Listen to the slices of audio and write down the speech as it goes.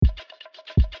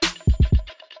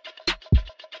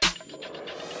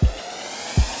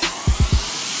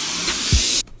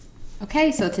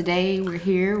Okay, so today we're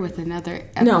here with another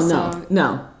No, episode.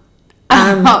 no.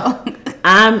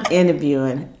 I'm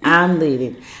interviewing. I'm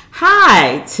leading.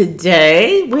 Hi,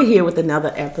 today we're here with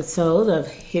another episode of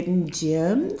Hidden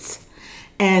Gems.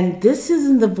 And this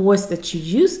isn't the voice that you're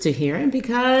used to hearing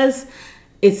because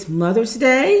it's Mother's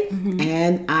Day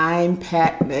and I'm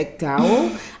Pat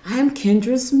McDowell. I'm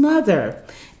Kendra's mother.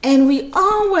 And we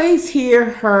always hear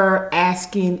her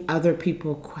asking other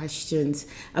people questions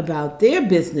about their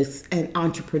business and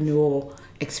entrepreneurial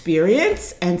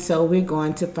experience. And so we're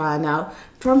going to find out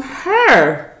from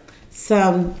her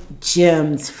some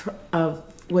gems of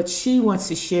what she wants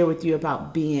to share with you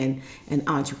about being an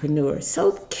entrepreneur.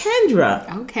 So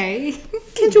Kendra. Okay.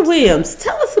 Kendra Williams,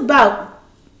 tell us about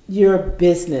your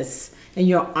business and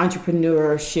your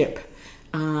entrepreneurship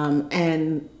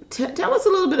and tell us a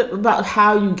little bit about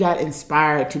how you got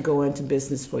inspired to go into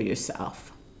business for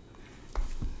yourself.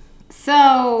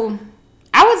 So,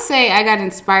 I would say I got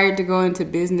inspired to go into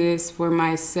business for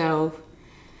myself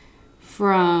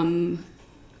from...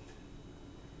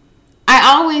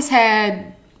 I always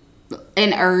had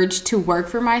an urge to work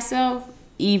for myself,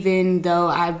 even though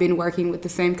I've been working with the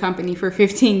same company for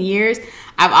 15 years.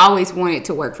 I've always wanted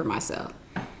to work for myself.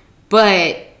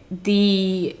 But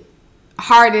the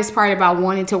hardest part about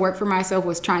wanting to work for myself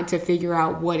was trying to figure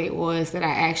out what it was that I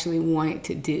actually wanted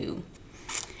to do.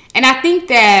 And I think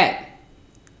that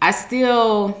I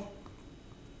still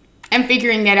am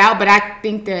figuring that out, but I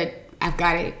think that I've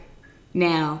got it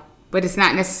now. But it's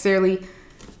not necessarily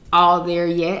all there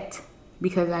yet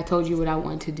because I told you what I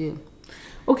want to do.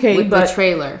 Okay, with but the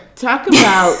trailer. Talk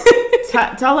about,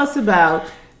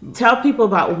 tell people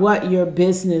about what your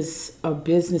business or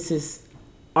businesses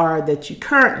are that you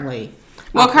currently.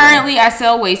 Well, currently I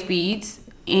sell waist beads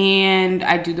and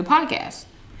I do the podcast.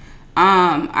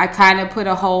 I kind of put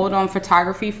a hold on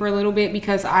photography for a little bit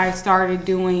because I started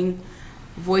doing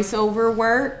voiceover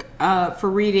work for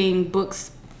reading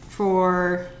books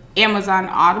for Amazon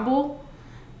Audible.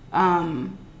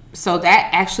 So that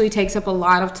actually takes up a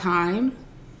lot of time.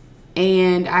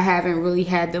 And I haven't really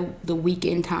had the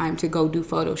weekend time to go do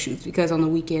photo shoots because on the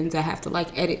weekends I have to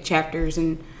edit chapters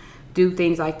and do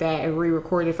things like that and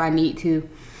re-record if I need to.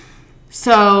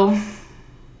 So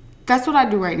that's what I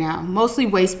do right now. Mostly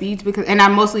waist beads and I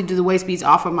mostly do the waist beads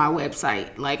off of my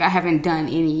website. I haven't done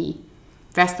any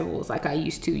festivals like I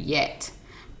used to yet.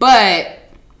 But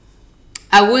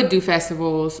I would do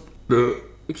festivals.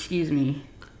 Excuse me.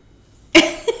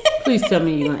 Please tell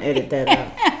me you're going to edit that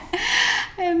out.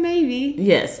 Maybe.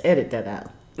 Yes, edit that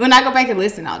out. When I go back and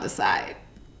listen, I'll decide.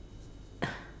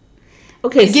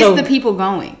 Okay, it gets the people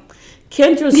going.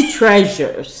 Kendra's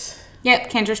Treasures. Yep,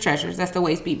 Kendra's Treasures. That's the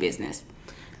waist bead business.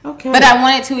 Okay. But I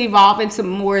want it to evolve into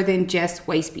more than just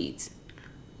waist beads.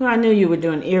 Well, I knew you were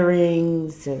doing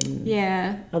earrings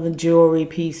and other jewelry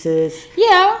pieces.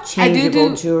 Yeah,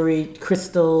 changeable jewelry,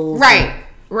 crystals. Right.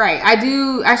 I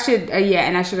do. I should.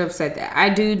 And I should have said that. I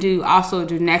also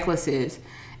do necklaces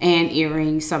and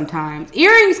earrings sometimes.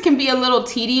 Earrings can be a little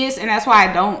tedious, and that's why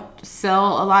I don't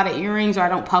sell a lot of earrings, or I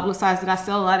don't publicize that I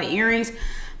sell a lot of earrings.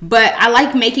 But I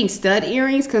like making stud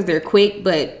earrings because they're quick,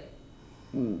 but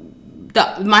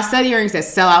my stud earrings that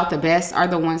sell out the best are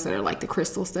the ones that are the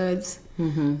crystal studs.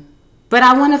 Mm-hmm. But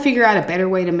I want to figure out a better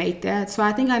way to make that. So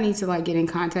I think I need to get in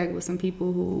contact with some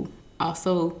people who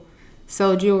also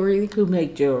sell jewelry. Who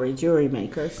make jewelry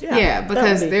makers. Yeah,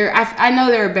 because I know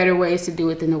there are better ways to do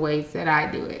it than the ways that I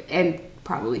do it. And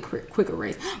probably quicker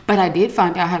ways. But I did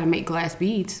find out how to make glass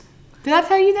beads. Did I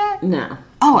tell you that? No.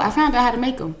 Oh, I found out how to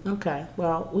make them. Okay.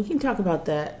 Well, we can talk about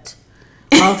that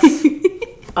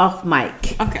off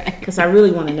mic. Okay. Because I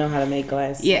really want to know how to make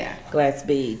glass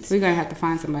beads. We're going to have to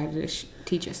find somebody to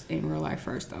teach us in real life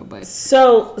first, though. But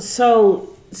So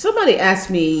somebody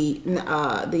asked me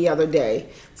the other day,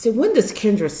 said, when does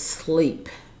Kendra sleep?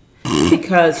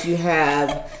 Because you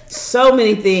have so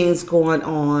many things going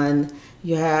on.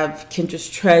 You have Kendra's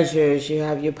Treasures, you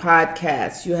have your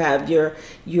podcast, you have your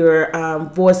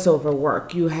voiceover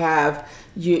work, you have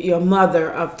your mother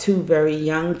of two very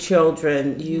young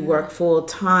children, you work full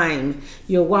time,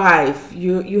 your wife,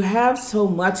 you have so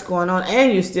much going on,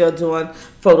 and you're still doing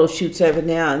photo shoots every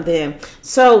now and then.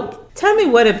 So tell me,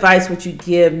 what advice would you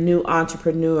give new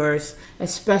entrepreneurs,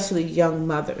 especially young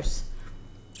mothers?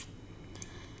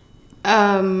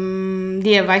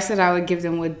 The advice that I would give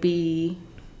them would be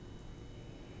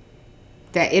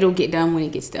that it'll get done when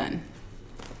it gets done.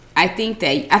 I think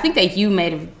that you may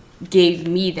have gave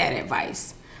me that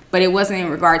advice, but it wasn't in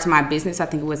regard to my business. I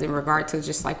think it was in regard to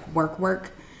just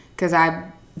work, because I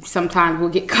sometimes will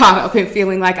get caught up in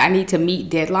feeling like I need to meet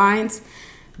deadlines.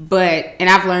 and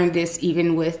I've learned this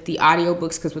even with the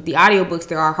audiobooks, because with the audiobooks,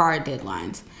 there are hard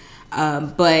deadlines.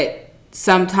 But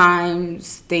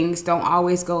sometimes things don't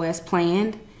always go as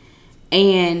planned,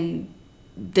 and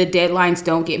the deadlines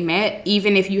don't get met,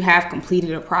 even if you have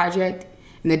completed a project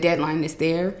and the deadline is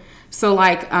there. So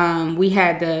like we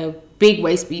had the big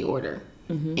waist bead order,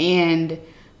 and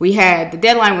the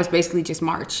deadline was basically just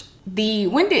March.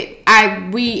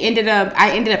 I ended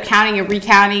up counting and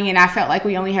recounting, and I felt like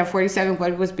we only had 47,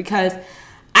 but it was because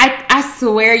I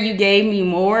swear you gave me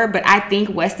more, but I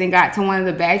think Weston got to one of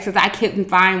the bags because I couldn't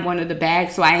find one of the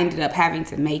bags, so I ended up having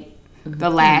to make the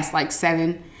last like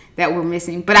 7 that were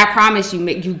missing. But I promise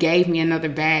you gave me another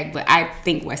bag, but I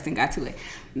think Weston got to it.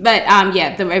 But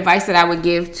the advice that I would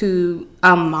give to a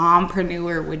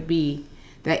mompreneur would be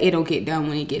that it'll get done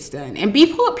when it gets done. And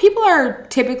people are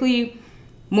typically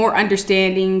more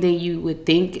understanding than you would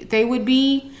think they would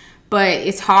be. But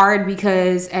it's hard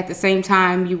because at the same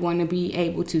time, you want to be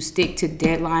able to stick to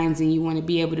deadlines and you want to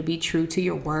be able to be true to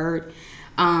your word.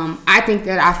 I think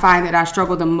that I find that I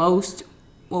struggle the most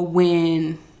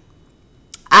when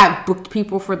I've booked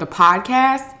people for the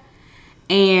podcast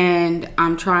and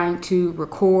I'm trying to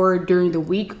record during the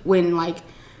week when like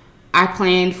I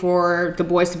planned for the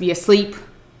boys to be asleep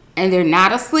and they're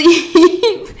not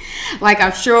asleep. Like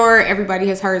I'm sure everybody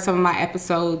has heard some of my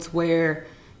episodes where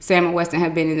Sam and Weston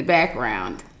have been in the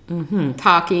background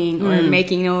talking or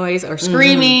making noise or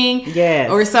screaming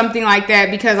or something like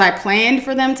that because I planned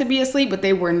for them to be asleep, but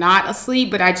they were not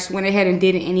asleep, but I just went ahead and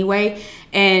did it anyway.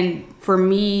 And for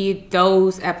me,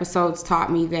 those episodes taught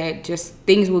me that just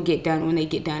things will get done when they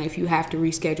get done. If you have to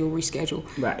reschedule.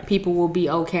 Right. People will be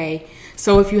okay.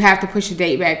 So if you have to push the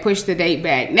date back, push the date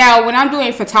back. Now, when I'm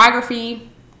doing photography,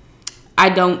 I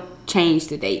don't change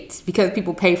the dates because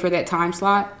people pay for that time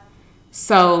slot.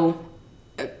 So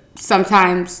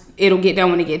sometimes it'll get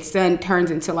done when it gets done, turns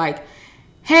into like,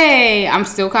 hey, I'm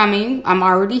still coming. I'm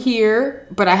already here,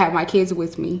 but I have my kids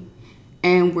with me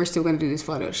and we're still going to do this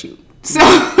photo shoot. So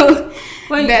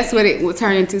that's what it will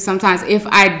turn into sometimes if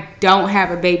I don't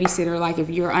have a babysitter, like if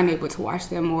you're unable to watch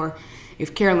them or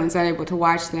if Carolyn's unable to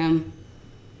watch them,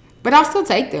 but I'll still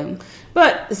take them.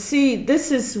 But see,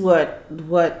 this is what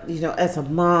as a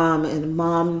mom and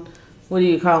mom, what do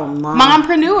you call them?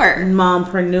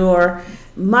 Mompreneur.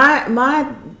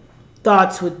 My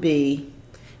thoughts would be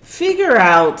figure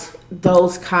out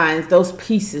those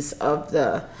pieces of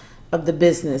the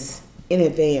business in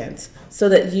advance so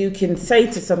that you can say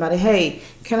to somebody, hey,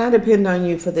 can I depend on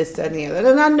you for this, that, and the other?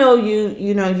 And I know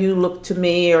you look to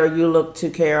me or you look to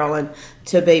Carolyn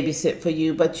to babysit for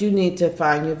you, but you need to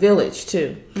find your village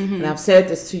too. And I've said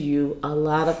this to you a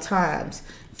lot of times.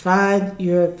 Find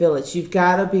your village. You've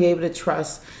got to be able to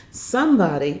trust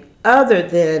somebody other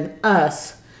than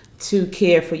us to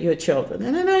care for your children.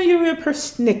 And I know you're real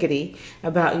persnickety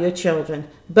about your children,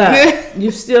 but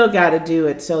you still got to do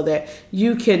it so that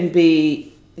you can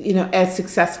be, as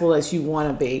successful as you want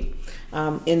to be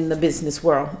in the business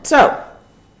world. So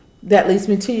that leads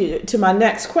me to my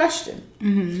next question.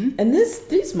 And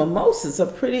these mimosas are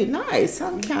pretty nice.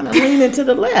 I'm kind of leaning to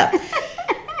the left.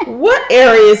 What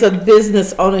areas of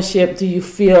business ownership do you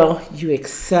feel you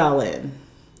excel in?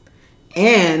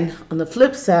 And on the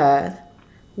flip side,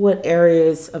 what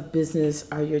areas of business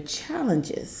are your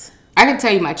challenges? I can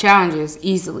tell you my challenges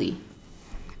easily.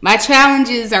 My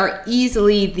challenges are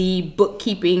easily the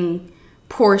bookkeeping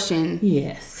portion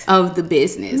of the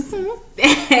business.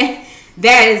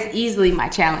 That is easily my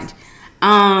challenge.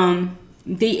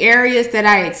 The areas that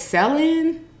I excel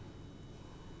in,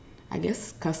 I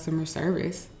guess customer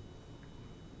service.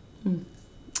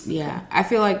 Yeah, I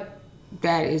feel like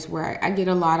that is where I get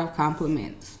a lot of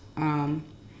compliments from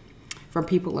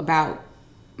people about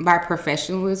my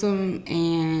professionalism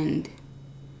and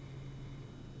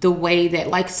the way that,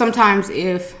 like, sometimes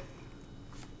if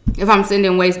I'm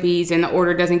sending waist beads and the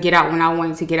order doesn't get out when I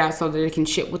want it to get out so that it can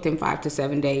ship within 5 to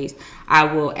 7 days, I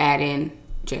will add in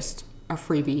just a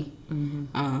freebie.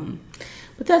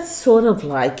 But that's sort of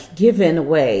like giving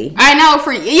away. I know,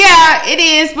 it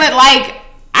is, but like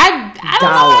I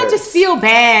don't know, I just feel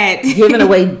bad. Giving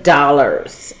away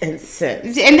dollars and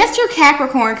cents. And that's your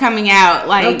Capricorn coming out.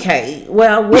 Like, okay,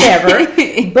 well, whatever.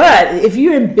 But if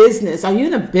you're in business, are you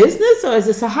in a business or is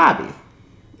this a hobby?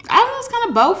 I don't know, it's kind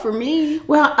of both for me.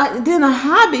 Well, then a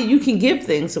hobby, you can give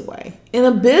things away. In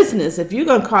a business, if you're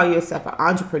going to call yourself an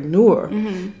entrepreneur,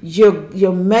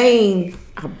 your main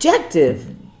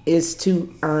objective is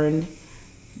to earn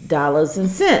dollars and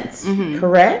cents,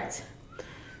 correct?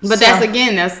 But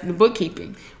that's the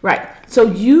bookkeeping. Right. So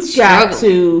you've got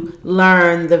to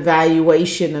learn the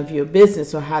valuation of your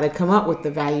business or how to come up with the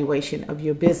valuation of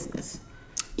your business.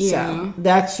 So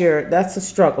that's a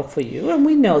struggle for you, and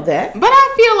we know that. But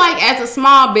I feel like as a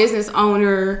small business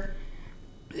owner,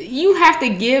 you have to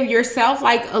give yourself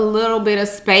like a little bit of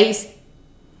space,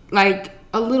 like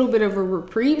a little bit of a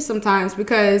reprieve sometimes,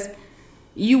 because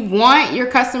you want your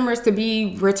customers to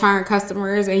be return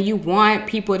customers and you want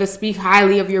people to speak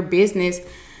highly of your business.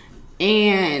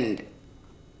 And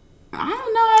I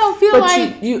don't know, I don't feel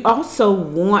like you also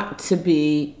want to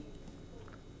be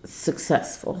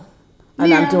successful.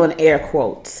 And I'm doing air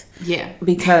quotes. Yeah.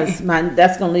 Because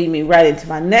that's going to lead me right into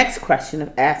my next question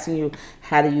of asking you,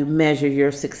 how do you measure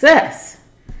your success?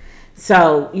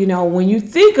 So, when you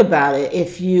think about it,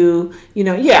 if you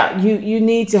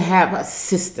need to have a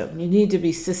system. You need to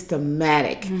be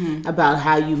systematic about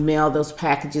how you mail those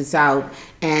packages out,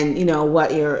 and,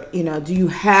 do you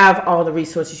have all the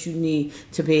resources you need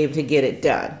to be able to get it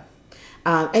done?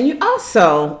 And you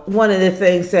also, one of the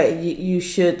things that you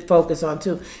should focus on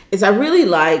too is I really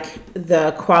like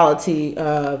the quality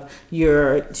of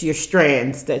your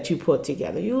strands that you put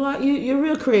together. You're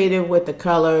real creative with the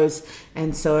colors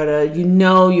and sort of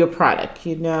your product.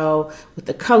 You know what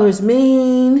the colors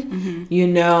mean. You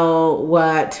know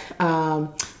what are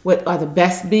the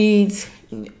best beads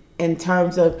in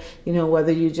terms of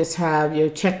whether you just have your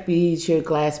check beads, your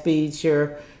glass beads,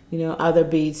 your other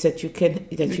beads that you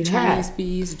have. Chinese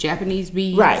beads, Japanese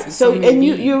beads. Right. So, and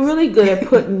you're really good at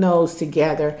putting those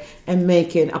together and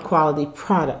making a quality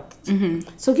product.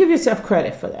 So give yourself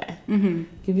credit for that.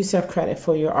 Give yourself credit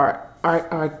for your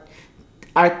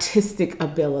artistic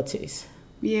abilities.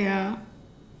 Yeah.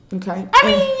 Okay.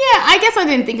 I guess I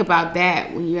didn't think about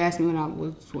that when you asked me when I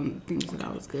was one of the things that I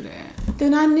was good at.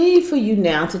 Then I need for you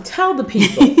now to tell the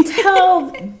people,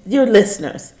 tell your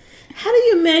listeners, how do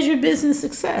you measure business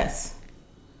success?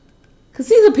 Because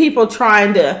these are people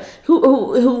trying to,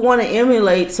 who want to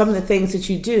emulate some of the things that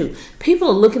you do. People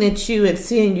are looking at you and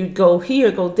seeing you go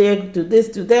here, go there, do this,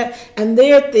 do that. And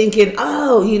they're thinking,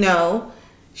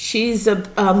 she's a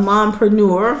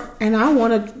mompreneur and I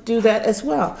want to do that as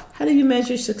well. How do you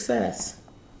measure success?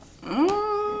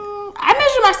 I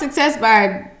measure my success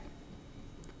by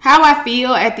how I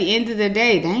feel at the end of the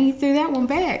day. Dang, you threw that one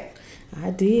back.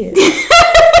 I did.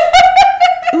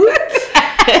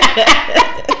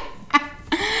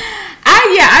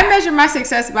 I measure my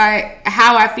success by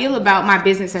how I feel about my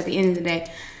business at the end of the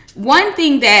day. One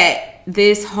thing that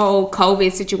this whole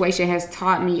COVID situation has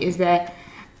taught me is that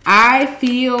I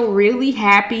feel really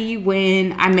happy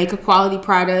when I make a quality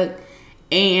product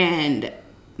and,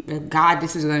 God,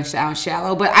 this is going to sound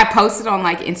shallow, but I post it on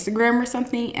like Instagram or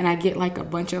something and I get like a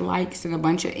bunch of likes and a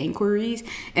bunch of inquiries,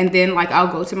 and then like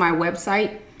I'll go to my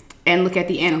website and look at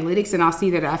the analytics and I'll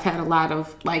see that I've had a lot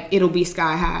of, like, it'll be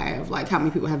sky high of like how many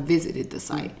people have visited the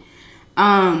site.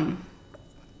 But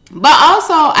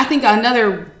also I think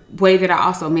another way that I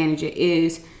also manage it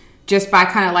is just by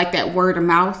kind of like that word of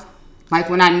mouth. Like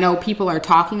when I know people are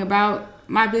talking about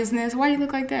my business. Why do you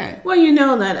look like that? Well, you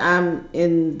know that I'm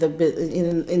in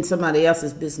in somebody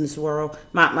else's business world.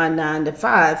 My 9 to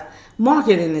 5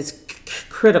 marketing is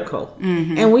critical,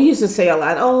 and we used to say a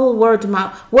lot. Oh, word of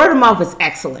mouth. Word of mouth is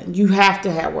excellent. You have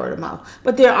to have word of mouth,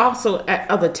 but there are also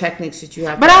other techniques that you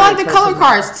have. But I like the color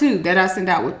cards too that I send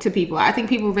out to people. I think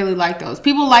people really like those.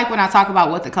 People like when I talk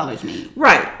about what the colors mean.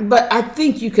 Right, but I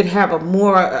think you could have a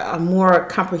more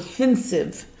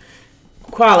comprehensive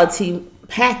quality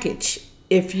package.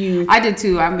 I did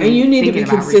too. And you need to be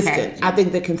consistent. I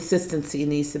think the consistency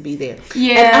needs to be there.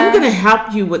 Yeah. And I'm going to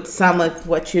help you with some of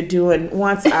what you're doing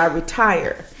once I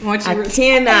retire.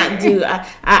 Cannot do.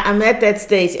 I'm at that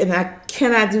stage, and I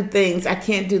cannot do things. I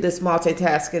can't do this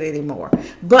multitasking anymore.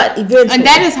 But eventually, and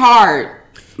that is hard.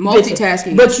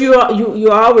 Multitasking. But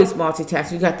you're always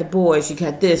multitasking. You got the boys. You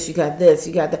got this. You got this.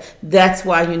 You got that. That's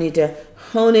why you need to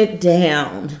hone it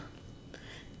down.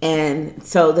 And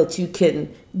so that you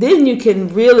can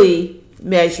really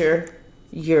measure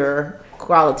your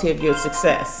quality of your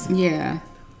success. Yeah.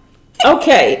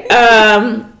 Okay.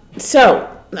 So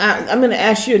I'm going to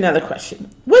ask you another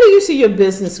question. Where do you see your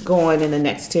business going in the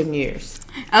next 10 years?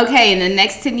 Okay. In the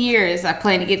next 10 years, I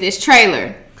plan to get this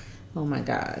trailer. Oh my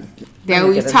God. That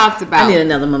we've talked about. I need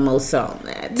another mimosa on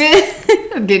that.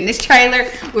 Getting this trailer.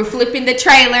 We're flipping the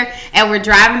trailer and we're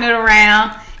driving it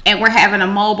around and we're having a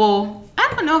mobile.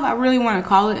 I don't know if I really want to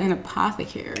call it an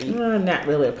apothecary. Not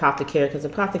really apothecary, because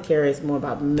apothecary is more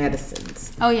about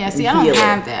medicines. Oh, yeah. See, I don't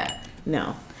have that.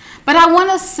 No. But I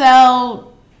want to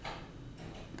sell,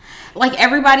 like,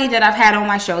 everybody that I've had on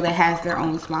my show that has their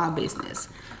own small business.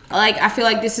 Like, I feel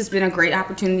like this has been a great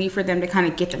opportunity for them to kind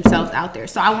of get themselves out there.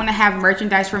 So I want to have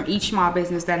merchandise from each small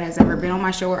business that has ever been on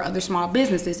my show or other small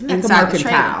businesses like inside the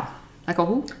trailer. Like a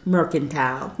who?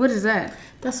 Mercantile. What is that?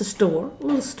 That's a store, a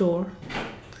little store.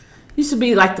 Used to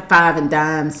be like the 5 and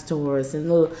dime stores and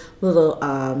little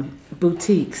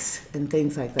boutiques and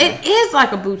things like that. It is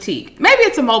like a boutique. Maybe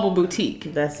it's a mobile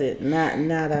boutique. That's it. Not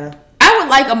a. I would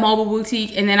like a mobile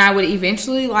boutique, and then I would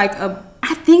eventually like a.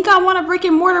 I think I want a brick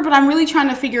and mortar, but I'm really trying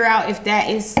to figure out if that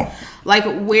is like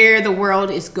where the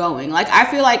world is going. Like I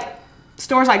feel like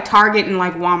stores like Target and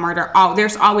like Walmart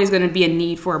there's always going to be a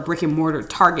need for a brick and mortar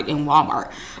Target and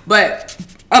Walmart, but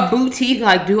a boutique,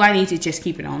 like, do I need to just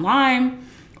keep it online,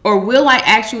 or will I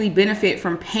actually benefit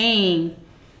from paying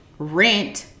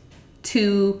rent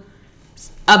to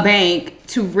a bank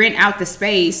to rent out the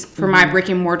space for my brick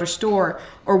and mortar store,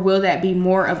 or will that be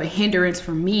more of a hindrance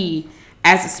for me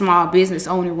as a small business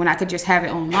owner when I could just have it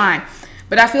online?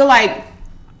 But I feel like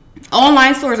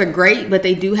online stores are great, but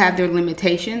they do have their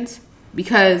limitations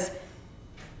because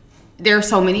there are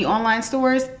so many online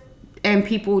stores and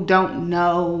people don't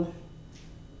know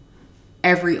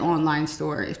every online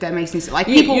store, if that makes sense. Like,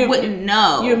 people wouldn't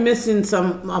know. You're missing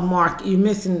you're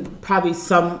missing probably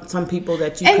some people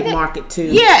that you could market to.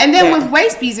 Yeah, and then with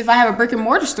waist beads, if I have a brick and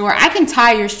mortar store, I can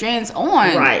tie your strands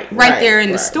on right there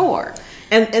in the store.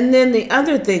 And then the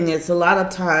other thing is, a lot of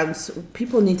times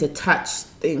people need to touch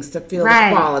things to feel the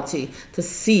quality, to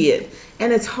see it.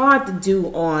 And it's hard to do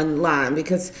online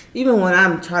because even when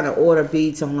I'm trying to order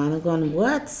beads online, I'm going,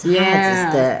 what size is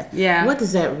that? Yeah. What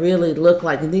does that really look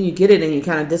like? And then you get it and you're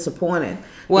kind of disappointed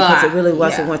because it really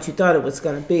wasn't what you thought it was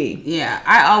going to be. Yeah.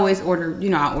 I always order,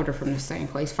 I order from the same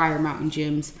place,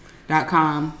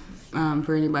 FireMountainGyms.com.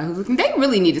 For anybody who's looking, they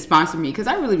really need to sponsor me because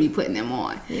I really be putting them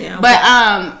on. Yeah. But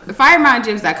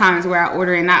FireMountainGyms.com is where I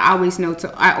order, and I always know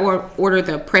I order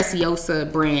the Preciosa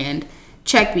brand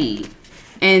check bead,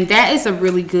 and that is a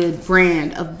really good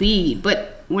brand of bead.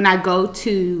 But when I go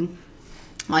to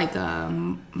like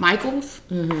Michael's,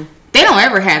 they don't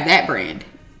ever have that brand.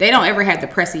 They don't ever have the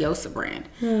Preciosa brand.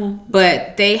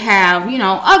 But they have,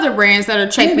 other brands that are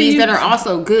check beads that are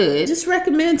also good. Just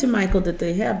recommend to Michael that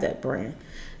they have that brand.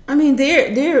 I mean,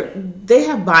 they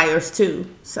have buyers too.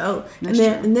 So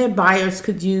and their buyers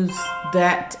could use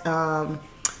that.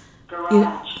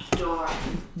 Garage door.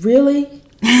 Really,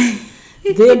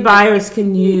 their buyers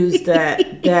can use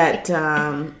that.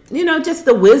 Just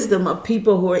the wisdom of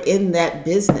people who are in that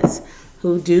business,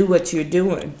 who do what you're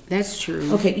doing. That's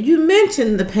true. Okay, you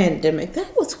mentioned the pandemic.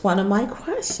 That was one of my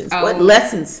questions. What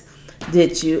lessons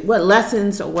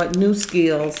or what new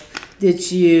skills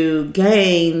did you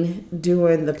gain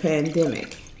during the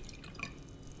pandemic?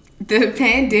 The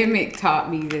pandemic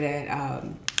taught me that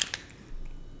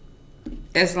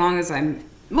as long as the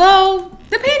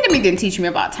pandemic didn't teach me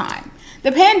about time.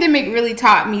 The pandemic really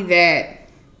taught me that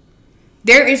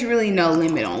there is really no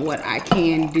limit on what I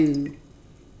can do.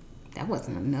 That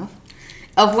wasn't enough.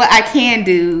 Of what I can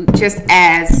do just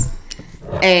as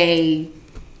an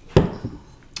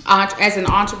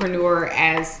entrepreneur,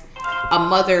 as a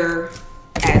mother,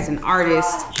 as an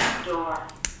artist,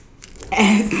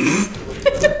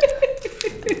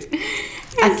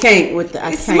 I can't with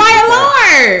that. It's my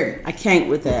alarm. I can't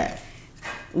with that.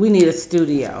 We need a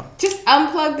studio. Just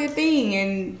unplug the thing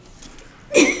and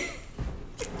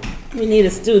we need a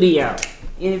studio.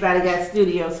 Anybody got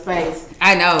studio space?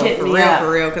 I know,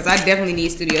 for real, because I definitely need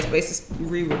studio space to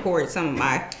re-record some of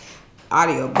my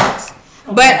audio books.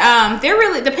 Okay. But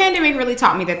the pandemic really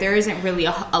taught me that there isn't really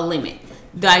a limit.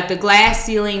 Like, the glass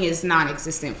ceiling is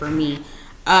non-existent for me.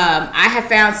 I have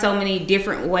found so many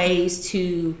different ways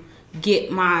to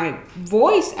get my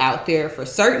voice out there for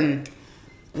certain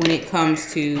when it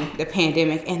comes to the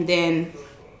pandemic. And then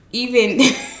even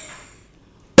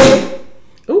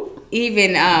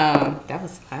that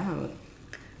was loud.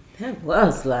 That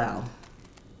was loud.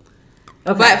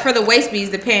 Okay. But for the waist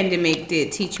beads, the pandemic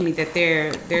did teach me that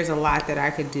there's a lot that I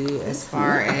could do as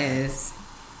far as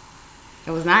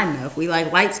it was not enough. We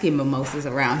like light skin mimosas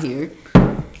around here.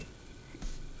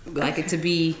 We like it to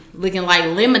be looking like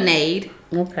lemonade.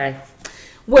 Okay.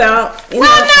 Well, I'm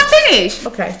not finished.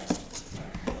 Okay.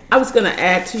 I was gonna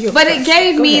add to your. But it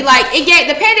gave me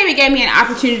the pandemic gave me an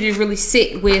opportunity to really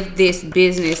sit with this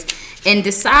business and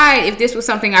decide if this was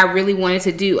something I really wanted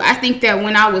to do. I think that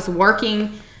when I was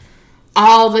working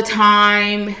all the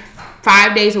time,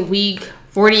 5 days a week,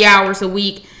 40 hours a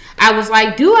week, I was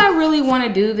like, do I really want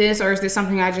to do this, or is this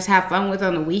something I just have fun with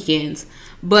on the weekends?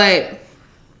 But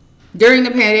during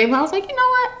the pandemic, I was like, you know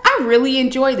what? I really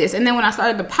enjoy this. And then when I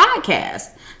started the podcast,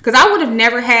 because I would have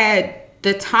never had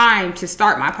the time to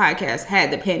start my podcast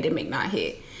had the pandemic not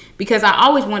hit, because I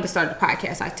always wanted to start a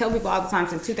podcast. I tell people all the time,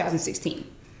 since 2016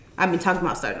 I've been talking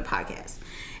about starting a podcast,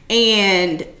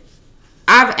 and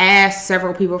I've asked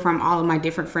several people from all of my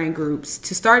different friend groups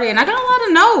to start it, and I got a lot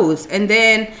of no's. And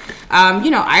then,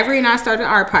 Ivory and I started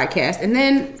our podcast. And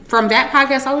then from that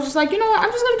podcast, I was just like, you know what?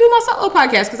 I'm just going to do my solo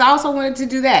podcast because I also wanted to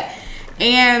do that.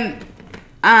 And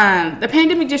the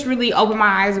pandemic just really opened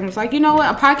my eyes and was like, you know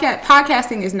what?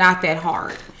 Podcasting is not that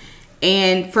hard.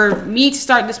 And for me to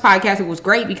start this podcast, it was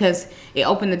great because it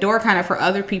opened the door kind of for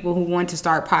other people who want to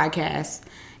start podcasts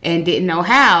and didn't know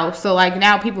how. So like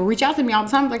now people reach out to me all the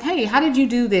time like, hey, how did you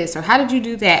do this? Or how did you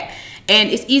do that? And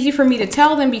it's easy for me to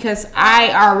tell them because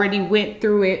I already went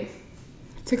through it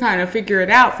to kind of figure it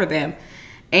out for them.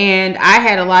 And I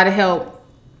had a lot of help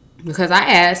because I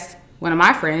asked one of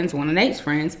my friends, one of Nate's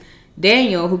friends,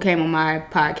 Daniel, who came on my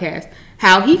podcast,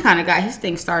 how he kind of got his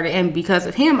thing started. And because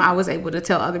of him, I was able to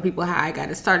tell other people how I got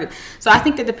it started. So I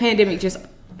think that the pandemic just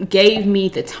gave me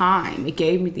the time. It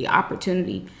gave me the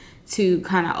opportunity to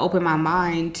kind of open my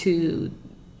mind to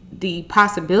the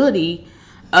possibility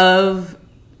of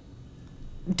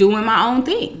doing my own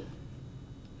thing.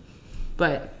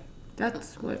 But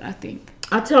that's what I think.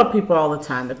 I tell people all the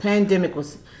time, the pandemic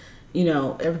was,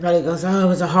 everybody goes, oh, it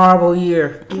was a horrible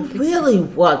year. It really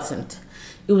wasn't.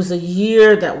 It was a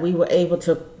year that we were able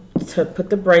to put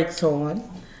the brakes on,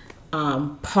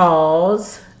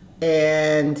 pause,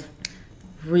 and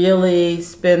really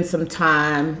spend some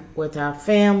time with our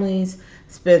families,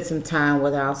 spend some time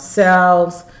with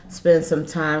ourselves, spend some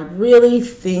time really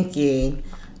thinking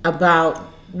about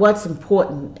what's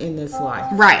important in this life.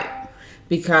 Right.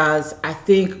 Because I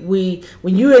think when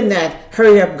you're in that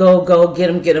hurry up, go, get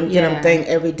them thing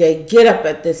every day, get up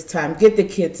at this time, get the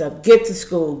kids up, get to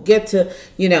school, get to,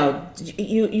 you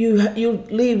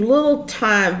leave very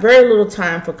little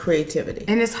time for creativity.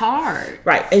 And it's hard.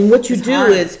 Right. And what you do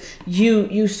is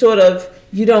you sort of,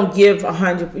 you don't give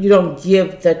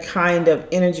the kind of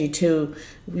energy to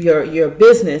your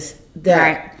business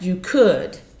that you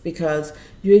could, because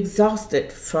you're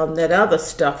exhausted from that other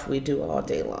stuff we do all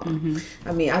day long. Mm-hmm.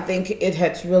 I mean, I think it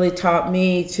has really taught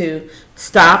me to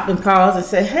stop and pause and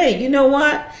say, hey, you know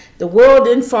what? The world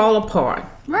didn't fall apart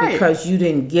because you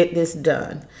didn't get this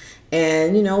done.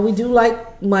 And, we do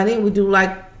like money. We do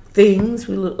like things.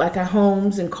 We like our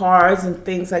homes and cars and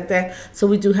things like that. So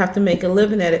we do have to make a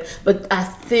living at it. But I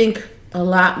think a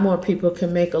lot more people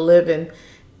can make a living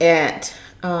at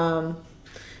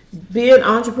being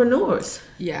entrepreneurs.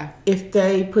 Yeah. If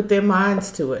they put their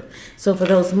minds to it. So for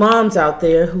those moms out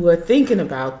there who are thinking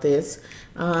about this,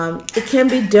 it can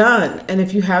be done. And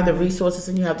if you have the resources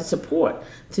and you have the support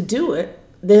to do it,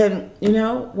 then,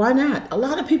 why not? A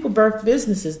lot of people birthed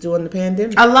businesses during the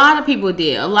pandemic. A lot of people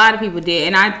did.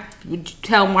 And I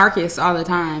tell Marcus all the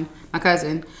time, my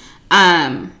cousin,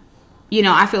 I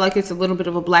feel like it's a little bit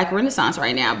of a black renaissance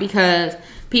right now because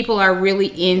people are really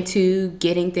into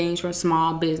getting things from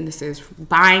small businesses,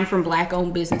 buying from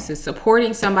black-owned businesses,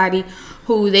 supporting somebody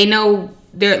who they know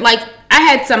they're like. I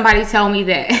had somebody tell me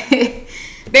that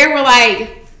they were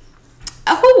like,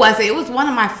 who was it? It was one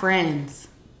of my friends.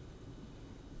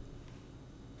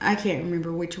 I can't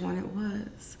remember which one it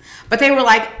was. But they were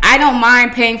like, I don't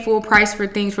mind paying full price for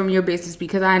things from your business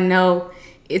because I know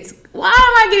why am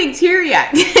I getting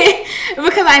teary-eyed?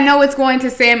 Because I know it's going to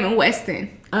Sam & Weston.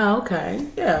 Oh, okay.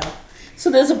 Yeah. So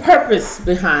there's a purpose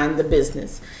behind the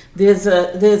business.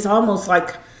 There's almost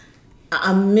like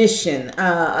a mission.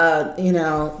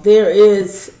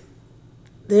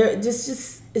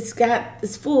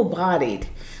 It's full-bodied.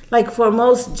 Like for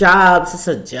most jobs, it's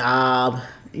a job.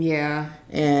 Yeah.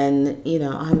 And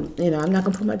I'm not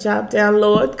gonna put my job down,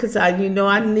 Lord, because I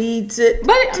need to.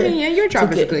 But your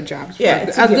job is a good job. Yeah,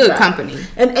 a good company.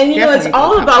 And it's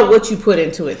all about what you put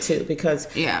into it too. Because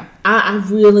I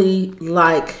really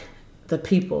like the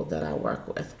people that I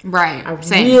work with. Right. I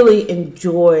really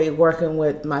enjoy working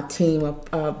with my team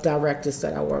of directors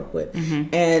that I work with,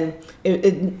 and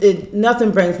it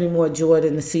nothing brings me more joy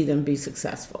than to see them be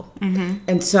successful. Mm-hmm.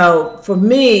 And so for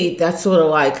me, that's sort of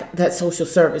like that social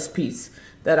service piece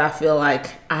that I feel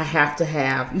like I have to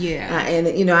have. Yeah.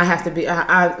 I have to be.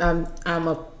 I'm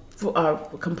a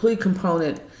complete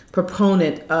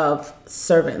proponent of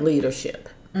servant leadership.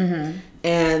 Mm-hmm.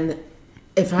 And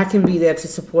if I can be there to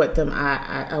support them,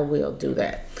 I will do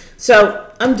that. So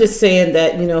I'm just saying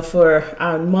that, for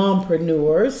our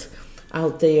mompreneurs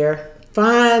out there,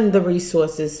 find the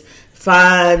resources,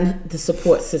 find the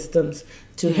support systems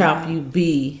to help you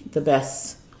be the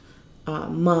best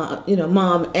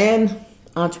mom and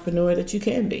entrepreneur that you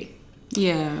can be.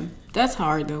 Yeah, that's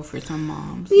hard though for some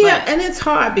moms. Yeah, and it's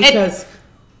hard because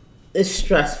it's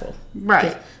stressful.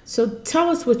 Right. So tell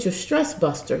us what your stress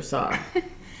busters are.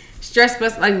 Stress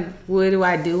bust, like, what do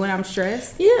I do when I'm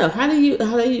stressed? Yeah, how do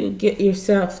you get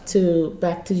yourself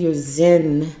back to your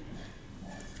zen?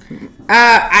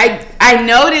 I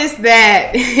noticed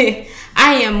that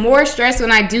I am more stressed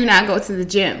when I do not go to the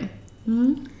gym.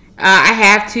 Mm-hmm. I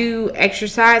have to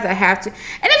exercise. I have to,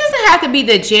 and it doesn't have to be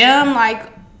the gym. Like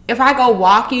if I go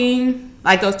walking,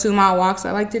 like those 2-mile walks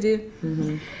I like to do.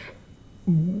 Mm-hmm.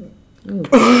 Ooh,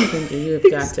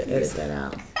 you've got to edit that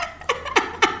out.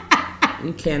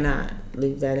 You cannot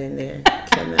leave that in there. You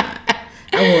cannot.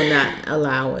 I will not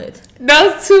allow it.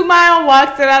 Those 2-mile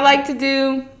walks that I like to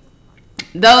do,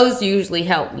 those usually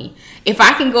help me. If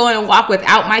I can go on a walk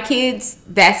without my kids,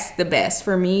 that's the best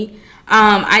for me.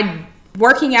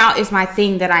 Working out is my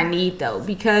thing that I need though,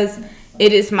 because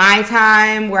it is my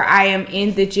time where I am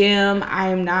in the gym. I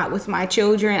am not with my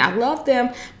children. I love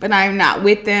them, but I am not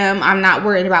with them. I'm not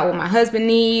worried about what my husband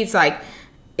needs. Like,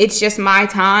 it's just my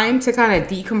time to kind of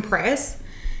decompress.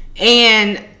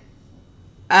 And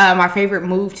my favorite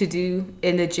move to do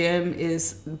in the gym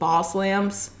is ball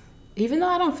slams. Even though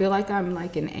I don't feel like I'm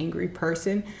like an angry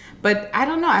person, but I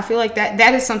don't know. I feel like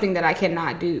that is something that I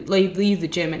cannot do. Like leave the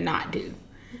gym and not do.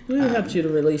 It helps you to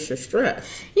release your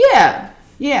stress. Yeah.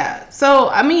 So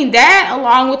I mean that,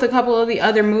 along with a couple of the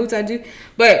other moves I do,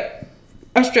 but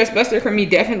a stress buster for me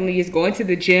definitely is going to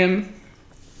the gym.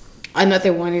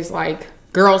 Another one is like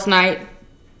girls' night,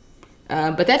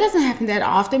 but that doesn't happen that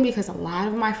often because a lot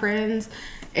of my friends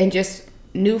and just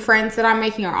new friends that I'm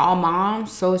making are all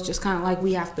moms, so it's just kind of like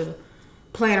we have to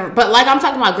plan. But like I'm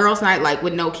talking about girls' night, like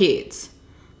with no kids.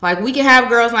 Like we can have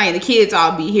girls' night and the kids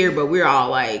all be here, but we're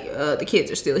all like, the kids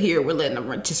are still here. We're letting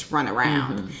them just run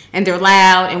around, and they're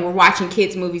loud, and we're watching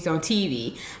kids' movies on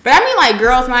TV. But I mean like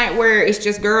girls' night where it's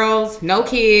just girls, no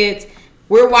kids.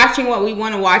 We're watching what we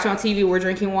want to watch on TV. We're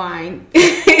drinking wine,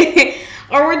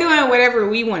 or we're doing whatever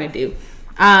we want to do.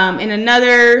 And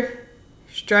another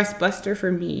stress buster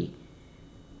for me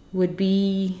would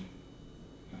be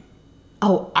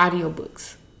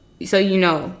audiobooks. So you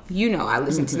know I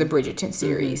listen to the Bridgerton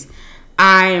series.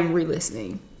 I am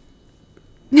re-listening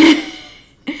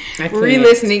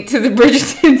re-listening to the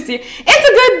Bridgerton series.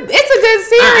 It's a good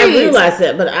series. I realize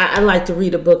that, but I like to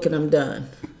read a book and I'm done.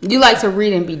 You like to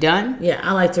read and be done? Yeah,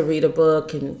 I like to read a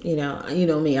book, and you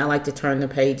know me. I like to turn the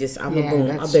pages. I'm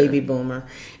a baby boomer,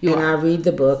 I read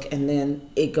the book, and then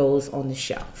it goes on the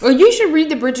shelf. Well, you should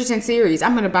read the Bridgerton series.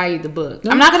 I'm going to buy you the book.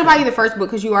 I'm not going to buy you the first book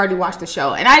because you already watched the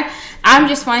show, and I'm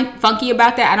just funky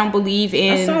about that. I don't believe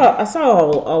in. I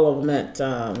saw all of them at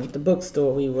the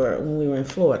bookstore when we were in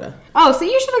Florida. Oh, so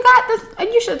you should have got this.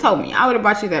 You should have told me. I would have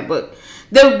bought you that book.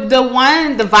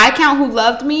 The Viscount Who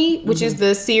Loved Me, which is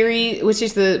the series, which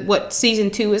is what season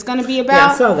 2 is going to be about. Yeah,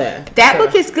 I saw that. That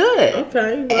book is good.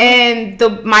 Okay. Well. And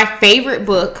my favorite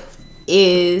book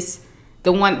is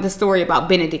the story about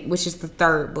Benedict, which is the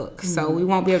 3rd book. So we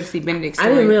won't be able to see Benedict's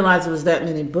story. I didn't realize there was that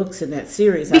many books in that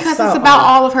series. Because it's about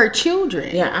all of her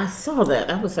children. Yeah, I saw that.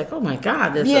 I was like, oh my God,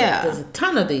 there's a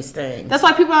ton of these things. That's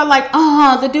why people are like,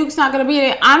 the Duke's not going to be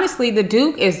in it. Honestly, the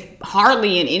Duke is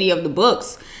hardly in any of the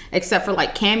books, except for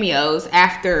like cameos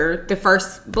after the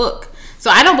first book.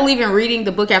 So I don't believe in reading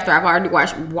the book after I've already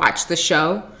watched the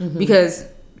show, because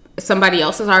somebody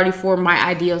else has already formed my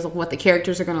ideas of what the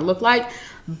characters are going to look like.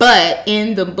 But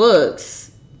in the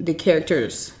books, the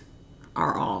characters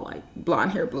are all like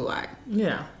blonde hair, blue eyed.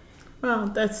 Yeah. Well,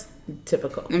 that's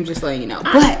typical. I'm just letting you know.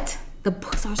 But the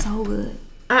books are so good.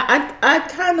 I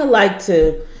kind of like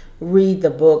to read the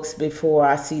books before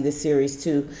I see the series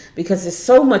too, because there's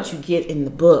so much you get in the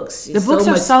books. The books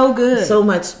are so good. So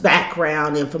much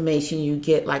background information you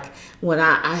get. Like when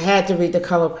I had to read The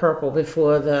Color Purple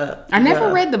before I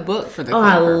never read the book for The Color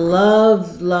Purple. I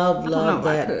love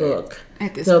that book.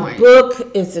 At this point, the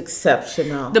book is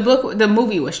exceptional. The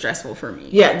movie was stressful for me.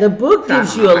 Yeah, the book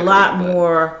gives you a lot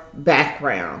more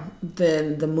background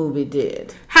than the movie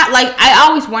did. I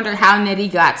always wonder how Nettie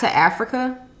got to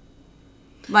Africa.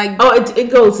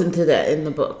 It goes into that in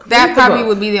the book. That probably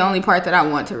would be the only part that I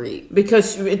want to read,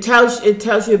 because it tells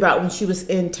you about when she was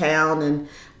in town,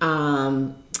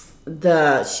 and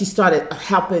she started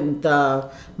helping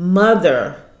the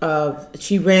mother of.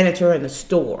 She ran into her in the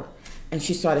store, and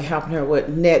she started helping her with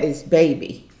Nettie's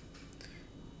baby.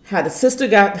 How the sister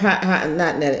got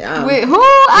not Nettie. Wait, who?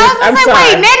 I was sorry.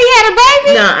 Wait, Nettie had a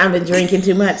baby? No, I've been drinking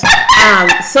too much.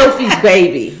 Sophie's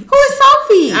baby. Who is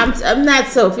Sophie? I'm not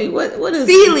Sophie. What is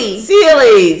Celie?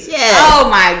 Celie's, yes. Oh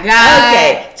my God.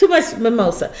 Okay, too much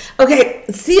mimosa. Okay,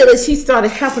 Celie, she started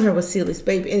helping her with Celie's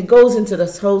baby, and it goes into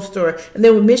this whole story, and they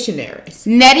were missionaries.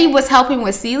 Nettie was helping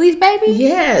with Celie's baby?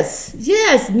 Yes,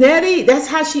 Nettie. That's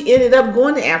how she ended up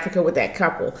going to Africa with that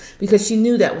couple, because she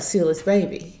knew that was Celie's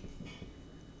baby.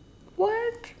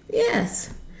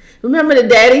 Yes. Remember the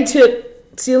daddy took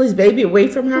Celie's baby away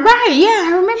from her? Right, yeah,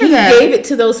 I remember that. He gave it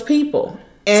to those people.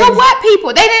 And so what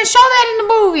people? They didn't show that in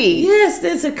the movie. Yes,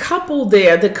 there's a couple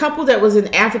there. The couple that was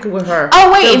in Africa with her.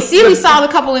 Oh, wait, and Celie saw the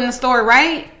couple in the store,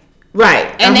 right?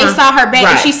 Right. And they saw her baby.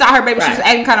 Right. She saw her baby. Right. She was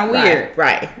acting kind of weird.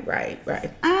 Right.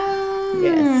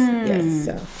 Yes.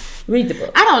 So, read the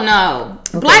book. I don't know.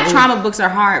 Okay, Black trauma books are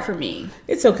hard for me.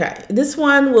 It's okay. This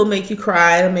one will make you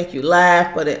cry. It'll make you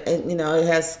laugh, but it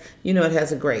has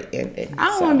a great ending. I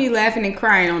don't want to be laughing and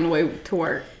crying on the way to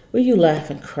work. Well, you laugh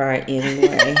and cry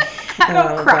anyway. I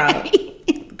don't cry.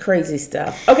 Crazy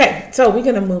stuff. Okay, so we're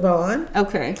gonna move on.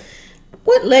 Okay.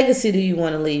 What legacy do you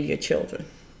want to leave your children?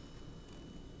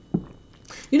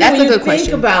 That's when a good you question.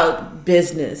 Think about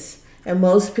business, and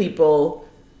most people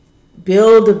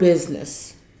build a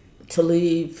business to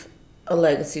leave a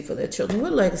legacy for their children.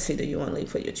 What legacy do you want to leave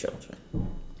for your children?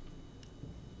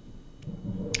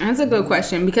 That's a good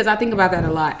question because I think about that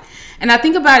a lot. And I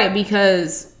think about it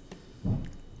because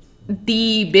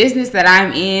the business that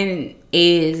I'm in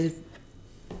it's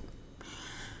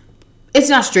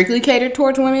not strictly catered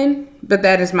towards women, but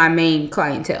that is my main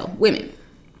clientele, women.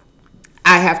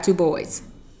 I have 2 boys.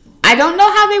 I don't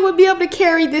know how they would be able to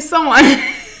carry this on.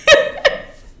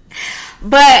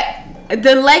 But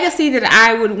the legacy that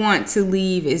I would want to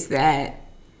leave is that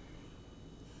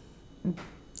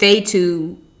they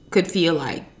too could feel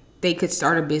like they could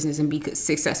start a business and be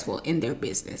successful in their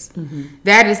business. Mm-hmm.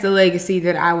 That is the legacy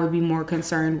that I would be more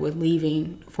concerned with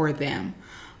leaving for them.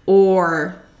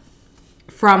 Or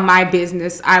from my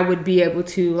business, I would be able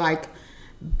to like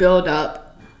build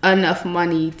up enough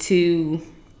money to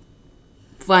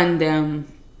fund them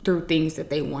through things that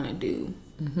they want to do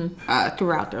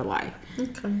throughout their life.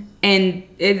 Okay. And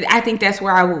I think that's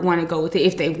where I would want to go with it.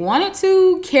 If they wanted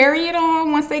to carry it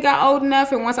on once they got old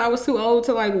enough and once I was too old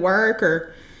to like work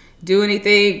or do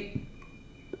anything,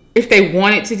 if they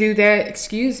wanted to do that,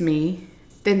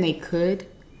 then they could.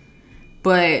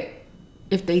 But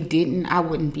if they didn't, I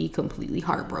wouldn't be completely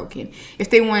heartbroken. If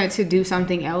they wanted to do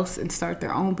something else and start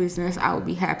their own business, I would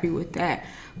be happy with that.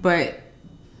 But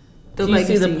do you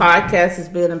see the podcast as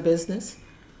being a business?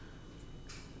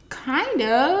 Kind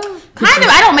of.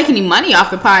 I don't make any money off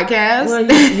the podcast.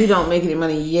 Well, you don't make any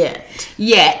money yet.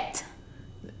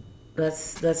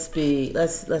 Let's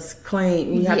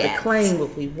claim. We have to claim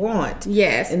what we want.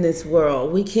 Yes. In this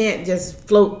world, we can't just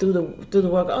float through the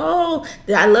world. Oh,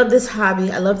 I love this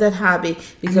hobby. I love that hobby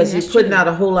because you're putting out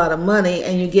a whole lot of money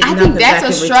and you get nothing back in return. I think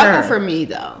that's a struggle for me,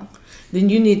 though. Then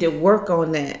you need to work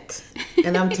on that.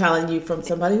 And I'm telling you, from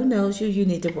somebody who knows you, you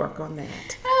need to work on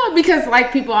that. Because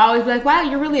like people always be like, "Wow,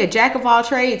 you're really a jack of all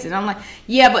trades," and I'm like,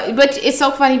 "Yeah, but it's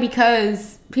so funny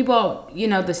because people,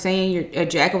 the saying you're a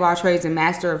jack of all trades and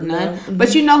master of none." Mm-hmm.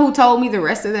 But you know who told me the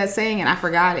rest of that saying, and I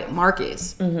forgot it.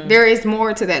 Marcus. Mm-hmm. There is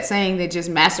more to that saying than just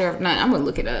master of none. I'm gonna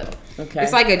look it up. Okay.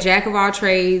 It's like a jack of all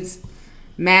trades,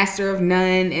 master of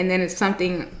none, and then it's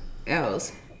something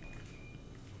else.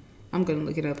 I'm gonna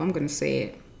look it up. I'm gonna say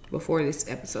it before this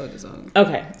episode is on.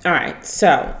 Okay. All right.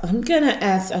 So I'm gonna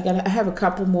ask. I have a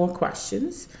couple more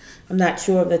questions. I'm not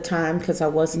sure of the time because I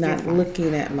was not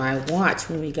looking at my watch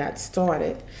when we got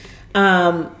started.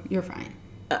 You're fine.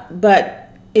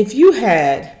 But if you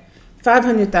had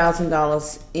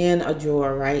 $500,000 in a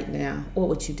drawer right now, what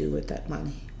would you do with that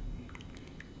money?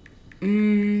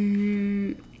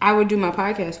 I would do my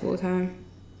podcast full time.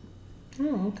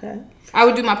 Oh, okay. I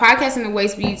would do my podcast in the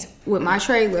Waist Beats with my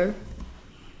trailer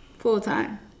full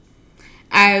time.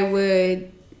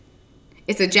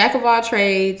 It's a jack of all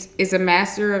trades, it's a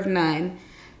master of none,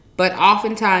 but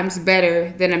oftentimes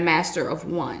better than a master of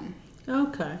one.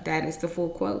 Okay. That is the full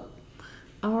quote.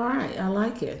 All right, I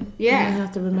like it. Yeah. I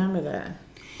have to remember that.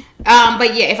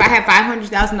 But yeah, if I had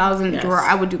 $500,000 in the drawer,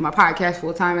 I would do my podcast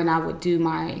full time and I would do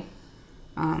my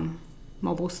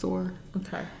mobile store.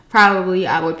 Okay.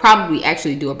 I would probably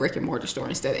actually do a brick and mortar store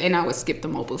instead, and I would skip the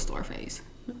mobile store phase.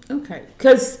 Okay,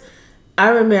 because I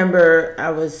remember I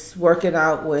was working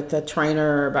out with a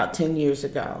trainer about 10 years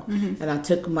ago, and I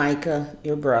took Micah,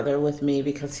 your brother, with me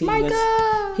because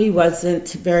he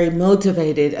wasn't very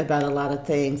motivated about a lot of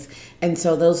things, and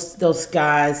so those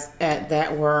guys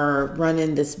that were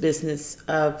running this business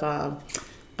of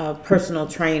personal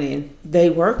training, they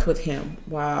worked with him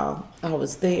while I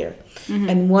was there. Mm-hmm.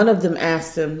 And one of them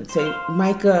asked him, say,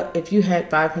 Micah, if you had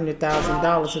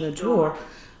 $500,000 in a drawer,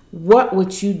 what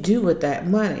would you do with that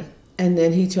money? And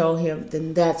then he told him,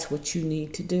 then that's what you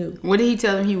need to do. What did he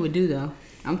tell him he would do, though?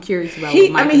 I'm curious about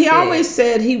what Micah he said. always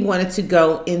said he wanted to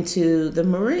go into the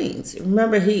Marines.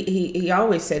 Remember, he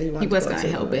always said he wanted to go into the Marines. He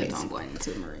was going to help on going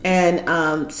into the Marines.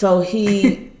 And so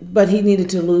but he needed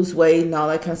to lose weight and all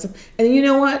that kind of stuff. And you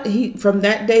know what? From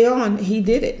that day on, he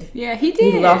did it. Yeah, he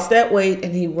did. He lost that weight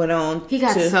and he went on. He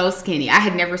got so skinny. I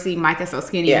had never seen Micah so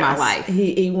skinny in my life.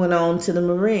 He went on to the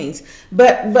Marines.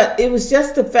 But it was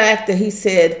just the fact that he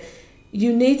said,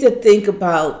 you need to think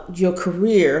about your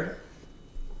career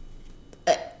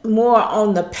more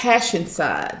on the passion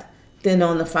side than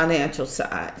on the financial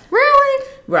side. Really?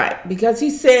 Right. Because he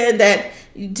said that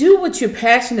you do what you're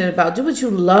passionate about, do what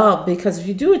you love, because if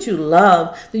you do what you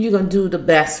love, then you're going to do the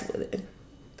best with it.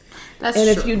 That's and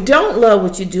true. If you don't love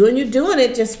what you do and you're doing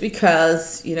it just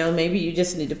because, maybe you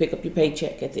just need to pick up your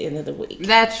paycheck at the end of the week.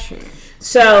 That's true.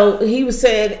 So he was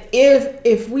saying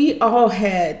if we all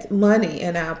had money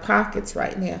in our pockets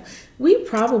right now, we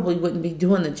probably wouldn't be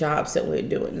doing the jobs that we're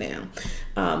doing now.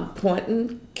 Point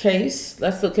in case,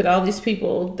 let's look at all these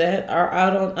people that are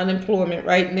out on unemployment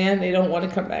right now and they don't want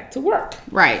to come back to work.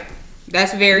 Right.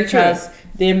 That's very true. Because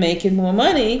they're making more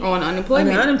money on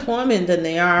unemployment than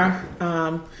they are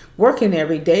working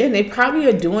every day, and they probably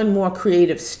are doing more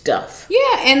creative stuff.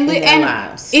 Yeah, and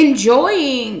lives.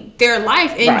 Enjoying their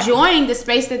life, enjoying the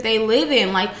space that they live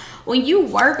in. Like when you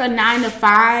work a 9 to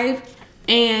 5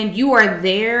 and you are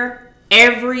there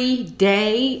every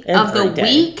day of the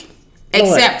week,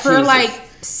 except for like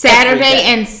Saturday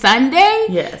and Sunday.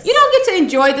 Yes. You don't get to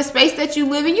enjoy the space that you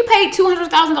live in. You paid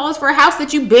 $200,000 for a house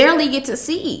that you barely get to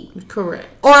see. Correct.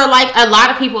 Or like a lot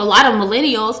of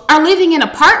millennials are living in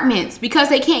apartments because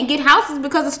they can't get houses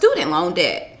because of student loan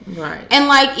debt. Right. And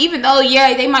like, even though,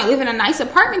 they might live in a nice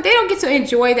apartment, they don't get to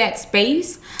enjoy that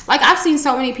space. Like I've seen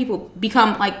so many people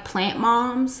become like plant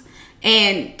moms,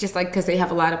 and just like because they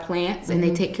have a lot of plants and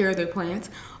they take care of their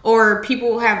plants. Or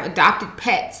people have adopted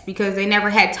pets because they never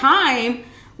had time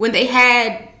when they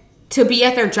had to be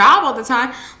at their job all the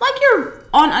time. Like you're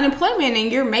on unemployment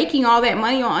and you're making all that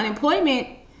money on unemployment,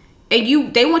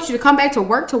 and they want you to come back to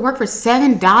work for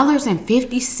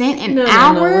 $7.50 an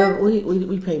hour. No,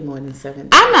 we pay more than $7.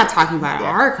 I'm not talking about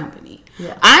our company.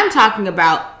 Yeah. I'm talking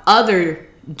about other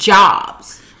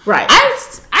jobs. Right.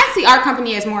 I see our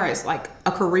company as more as like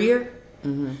a career.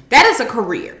 Mm-hmm. That is a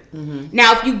career. Mm-hmm.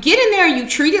 Now, if you get in there and you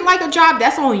treat it like a job,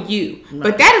 that's on you. Right.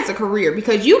 But that is a career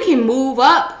because you can move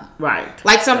up,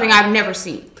 like something I've never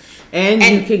seen. And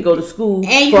you can go to school,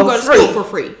 school for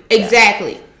free.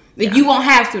 Exactly. Yeah. You won't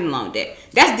have student loan debt.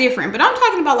 That's different. But I'm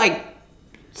talking about like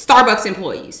Starbucks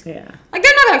employees. Yeah. Like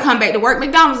they're not going to come back to work.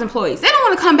 McDonald's employees, they don't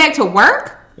want to come back to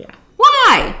work. Yeah.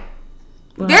 Why?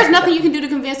 Well, there's nothing you can do to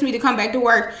convince me to come back to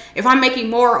work if I'm making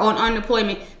more on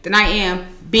unemployment than I am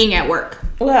being at work.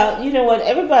 Well, you know what?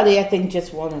 Everybody, I think,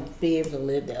 just want to be able to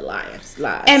live their lives.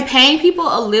 And paying people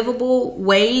a livable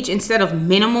wage instead of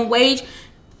minimum wage,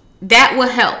 that will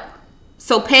help.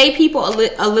 So pay people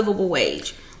a livable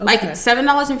wage. Okay. Like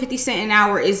 $7.50 an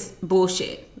hour is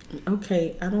bullshit.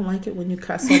 Okay, I don't like it when you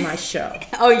cuss on my show.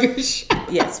 Oh, your show?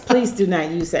 Yes, please do not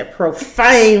use that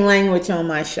profane language on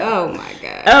my show. Oh my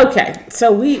God. Okay,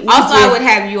 so we also I would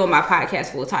have you on my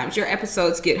podcast full time. Your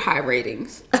episodes get high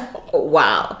ratings. Oh,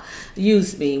 wow.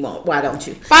 Use me. Why don't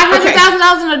you?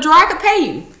 $500,000 in a drawer, I could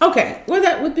pay you. Okay, well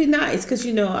that would be nice because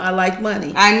I like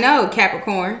money. I know,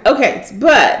 Capricorn. Okay,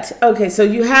 so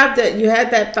you had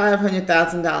that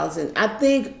 $500,000, and I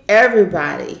think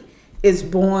everybody is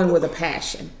born with a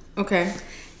passion. Okay.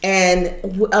 And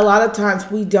a lot of times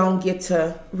we don't get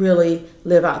to really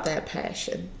live out that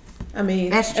passion. I mean,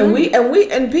 that's true.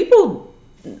 And people,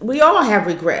 we all have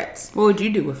regrets. What would you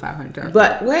do with $500,000?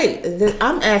 But wait,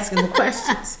 I'm asking the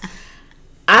questions.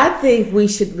 I think we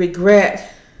should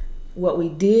regret what we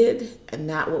did and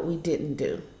not what we didn't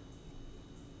do.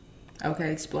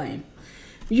 Okay, explain.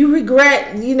 You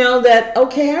regret,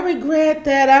 I regret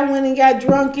that I went and got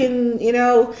drunk and,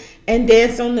 and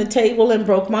danced on the table and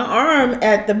broke my arm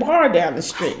at the bar down the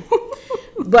street.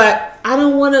 But I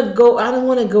don't want to go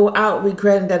out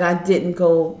regretting that I didn't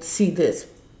go see this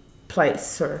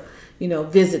place or,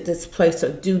 visit this place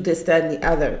or do this, that, and the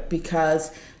other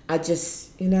because I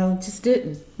just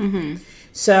didn't. Mm-hmm.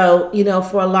 So,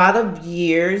 for a lot of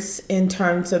years in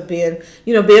terms of being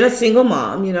a single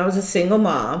mom, as a single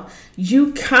mom,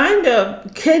 you kind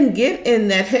of can get in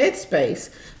that headspace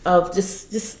of let's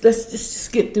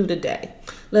just get through the day.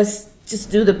 Let's just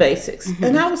do the basics. Mm-hmm.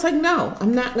 And I was like, no,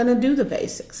 I'm not going to do the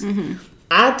basics. Mm-hmm.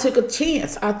 I took a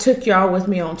chance. I took y'all with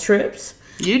me on trips.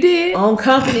 You did. On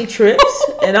company trips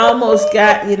and almost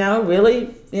got,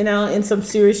 really, in some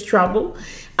serious trouble.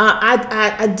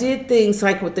 I did things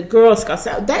like with the Girl Scouts.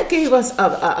 That gave us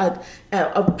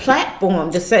a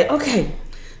platform to say, okay,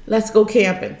 let's go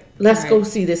camping. Let's go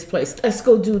see this place. Let's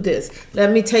go do this.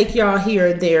 Let me take y'all here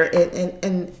and there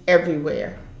and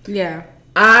everywhere. Yeah.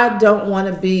 I don't want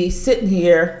to be sitting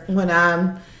here when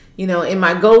I'm, in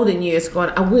my golden years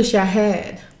going, I wish I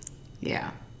had.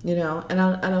 Yeah. And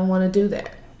I don't want to do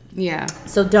that. Yeah.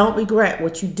 So don't regret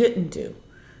what you didn't do.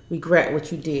 Regret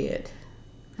what you did.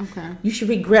 Okay. You should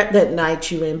regret that night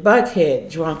you were in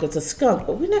Buckhead drunk as a skunk,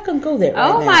 but we're not going to go there right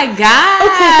now. Oh my God.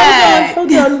 Okay,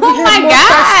 hold on. We have more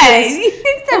questions.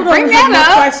 Bring that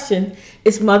up. Question.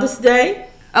 It's Mother's Day.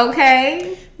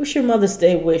 Okay. What's your Mother's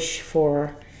Day wish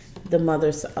for the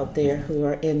mothers out there who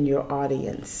are in your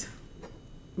audience?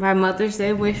 My Mother's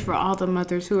Day wish for all the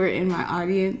mothers who are in my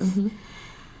audience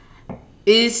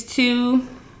is to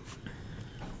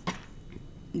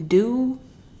do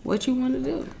what you want to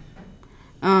do.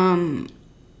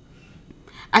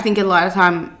 I think a lot of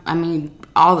time,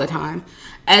 all the time,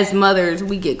 as mothers,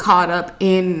 we get caught up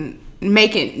in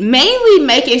mainly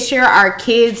making sure our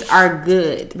kids are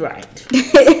good. Right.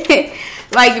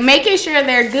 Like making sure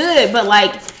they're good, but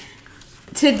like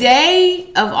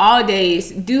today of all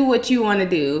days, do what you want to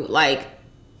do. Like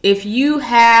if you're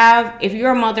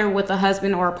a mother with a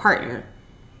husband or a partner,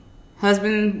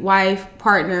 husband, wife,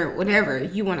 partner, whatever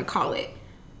you want to call it,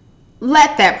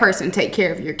 let that person take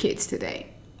care of your kids today.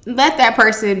 Let that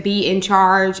person be in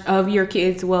charge of your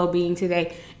kids' well-being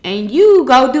today. And you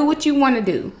go do what you want to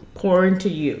do. Pour into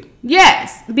you.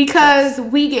 Yes, because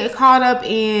we get caught up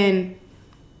in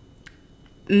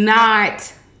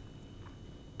not...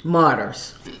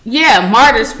 Martyrs. Yeah,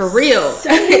 martyrs for real.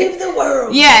 Save the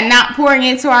world. Yeah, not pouring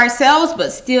into ourselves,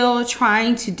 but still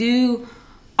trying to do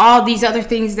all these other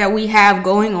things that we have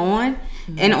going on.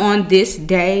 Mm-hmm. And on this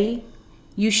day,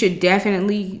 you should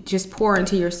definitely just pour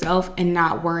into yourself and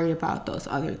not worry about those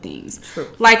other things. True.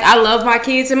 Like, I love my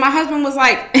kids, and my husband was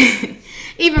like,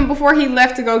 even before he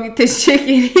left to go get this chicken,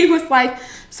 he was like,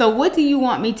 so what do you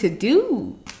want me to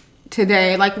do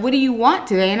today? Like, what do you want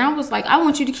today? And I was like, I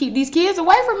want you to keep these kids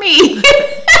away from me.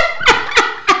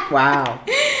 Wow.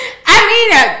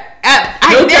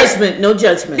 No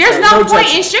judgment. There's no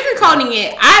point in sugarcoating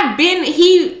it.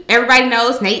 Everybody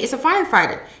knows Nate is a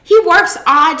firefighter. He works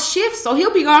odd shifts, so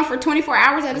he'll be gone for 24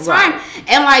 hours at a time. Right.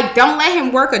 And like, don't let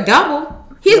him work a double.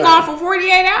 He's gone for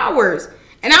 48 hours.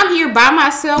 And I'm here by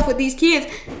myself with these kids.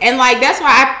 And like, that's why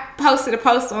I posted a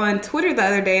post on Twitter the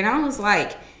other day, and I was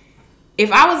like,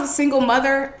 if I was a single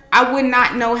mother, I would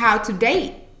not know how to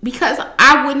date, because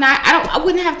I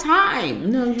wouldn't have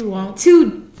time. No, you won't.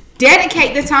 To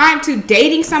dedicate the time to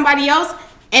dating somebody else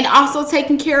and also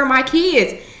taking care of my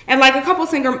kids. And like a couple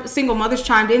single mothers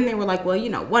chimed in, they were like, well,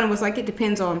 one was like, it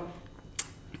depends on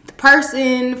the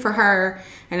person for her.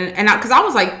 And because I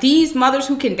was like, these mothers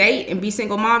who can date and be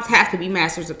single moms have to be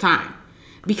masters of time,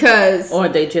 because... Or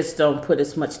they just don't put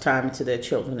as much time into their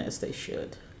children as they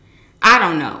should. I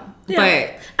don't know. Yeah.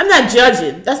 But I'm not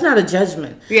judging. That's not a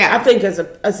judgment. Yeah. I think as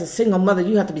a single mother,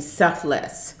 you have to be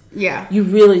selfless. Yeah. You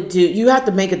really do. You have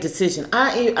to make a decision.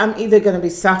 I'm either going to be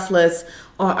selfless,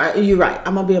 or you're right,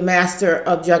 I'm going to be a master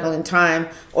of juggling time,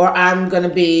 or I'm going to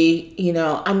be,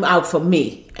 I'm out for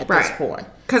me at this point.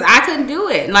 Because I couldn't do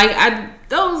it. Like,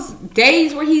 those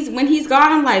days when he's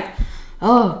gone, I'm like,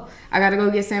 oh, I got to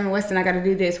go get Sam and Weston. I got to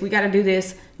do this. We got to do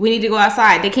this. We need to go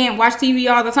outside. They can't watch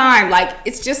TV all the time. Like,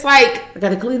 it's just like... I got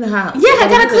to clean the house. Yeah, I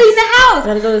got to clean the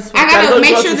house. I got to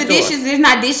make sure the dishes, there's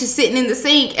not dishes sitting in the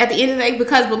sink at the end of the day,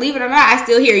 because believe it or not, I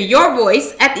still hear your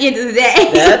voice at the end of the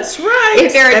day. That's right.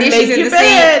 If there are dishes in the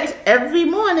sink. Every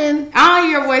morning. I don't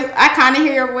hear your voice. I kind of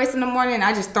hear your voice in the morning, and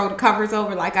I just throw the covers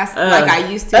over like I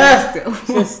used to.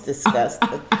 Just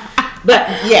disgusting. But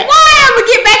yeah, why I'm gonna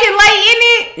get back and lay in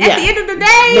it at the end of the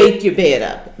day? Make your bed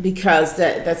up, because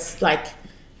that's like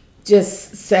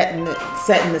just setting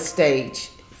the stage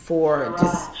for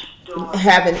just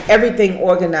having everything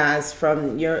organized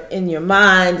in your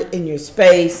mind, in your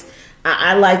space.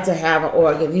 I like to have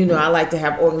an I like to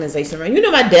have organization around.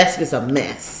 My desk is a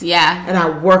mess. Yeah. And I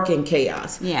work in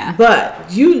chaos. Yeah. But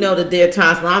that there are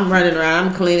times when I'm running around,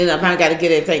 I'm cleaning up, I got to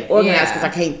get everything organized because I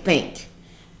can't think.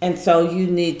 And so you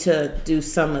need to you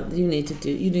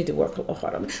need to work a little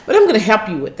hard on it. But I'm going to help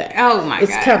you with that. Oh my God.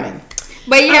 It's coming.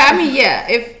 But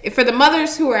if for the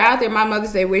mothers who are out there, my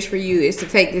Mother's Day wish for you is to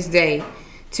take this day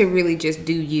to really just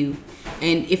do you.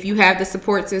 And if you have the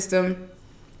support system,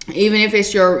 even if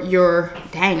it's your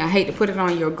dang, I hate to put it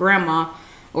on your grandma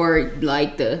or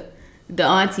like the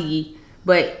auntie,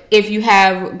 but if you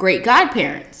have great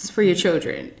godparents for your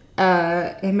children,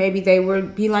 and maybe they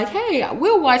would be like, hey,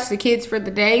 we'll watch the kids for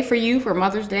the day for you for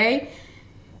Mother's Day.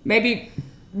 Maybe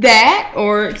that,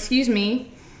 or excuse me.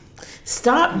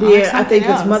 Stop being. I think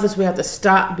as else. mothers, we have to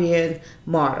stop being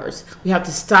martyrs. We have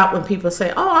to stop when people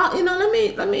say, "Oh,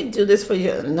 let me do this for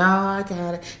you." No, I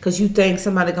got it, because you think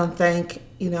somebody gonna think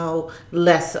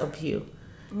less of you.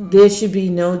 There should be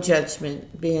no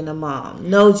judgment being a mom,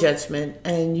 no judgment,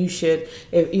 and you should,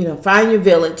 find your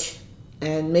village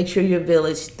and make sure your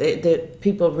village that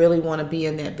people really want to be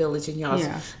in that village. And y'all,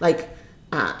 like,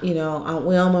 Aunt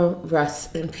Wilma,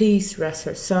 rest in peace, rest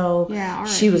her soul. Yeah,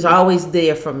 she was always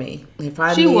there for me. If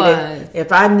I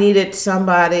needed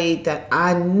somebody that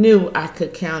I knew I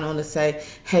could count on to say,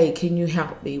 "Hey, can you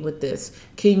help me with this?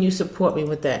 Can you support me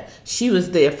with that?" She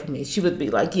was there for me. She would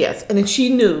be like, "Yes," and then she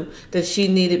knew that she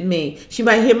needed me. She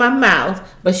might hear my mouth,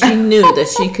 but she knew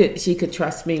that she could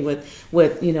trust me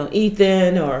with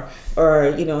Ethan or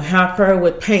help her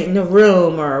with painting a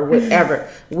room or whatever.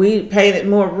 We painted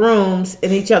more rooms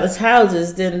in each other's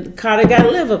houses than Carter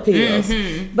got liver pills.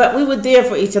 Mm-hmm. But we were there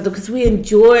for each other because we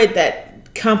enjoyed that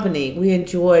company. We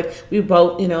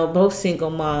both single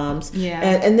moms. Yeah.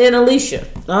 And then Alicia,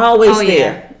 always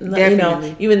there. Yeah,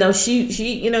 definitely. Even though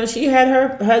she had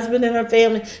her husband and her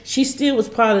family, she still was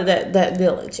part of that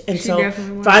village. And so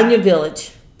find your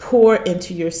village. Pour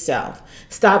into yourself.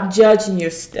 Stop judging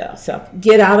yourself.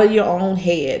 Get out of your own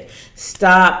head.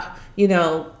 Stop,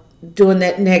 doing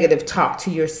that negative talk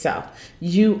to yourself.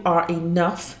 You are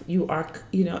enough. You are,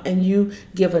 and you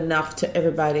give enough to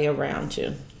everybody around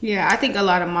you. Yeah, I think a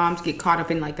lot of moms get caught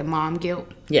up in like the mom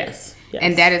guilt. Yes.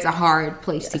 And that is a hard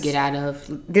place to get out of.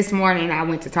 This morning I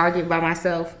went to Target by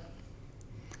myself.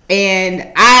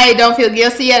 And I don't feel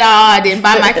guilty at all. I didn't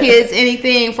buy my kids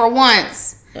anything for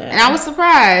once. And I was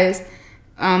surprised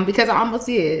because I almost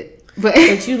did.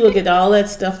 But you look at all that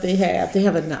stuff they have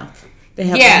enough. They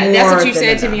have that's what you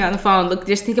said to me on the phone. Look,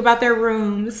 just think about their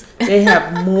rooms. They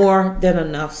have more than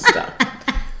enough stuff.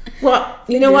 Well,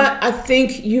 you know what? I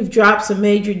think you've dropped some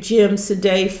major gems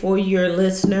today for your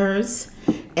listeners.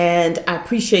 And I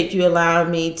appreciate you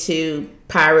allowing me to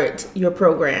pirate your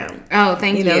program. Oh,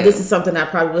 thank you. This is something I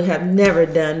probably have never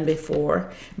done before.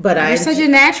 But You're such a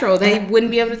natural. They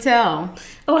wouldn't be able to tell.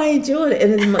 Oh, I enjoyed it.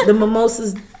 And the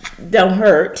mimosas don't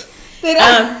hurt. They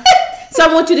don't. So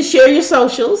I want you to share your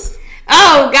socials.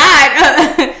 Oh,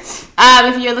 God.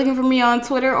 If you're looking for me on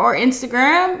Twitter or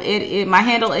Instagram, my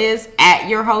handle is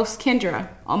 @YourHostKendra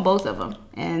on both of them.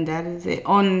 And that is it.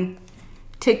 On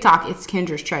TikTok, it's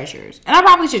Kendra's Treasures. And I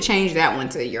probably should change that one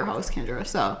to Your Host Kendra.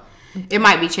 So it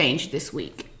might be changed this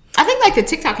week. I think like the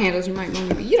TikTok handles you might know,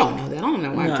 but you don't know that. I don't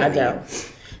know why I'm telling you.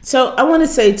 So I want to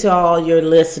say to all your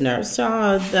listeners,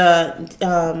 what's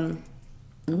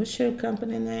your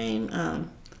company name?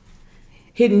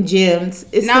 Hidden Gems.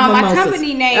 It's my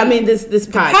company name. I mean, this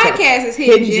podcast is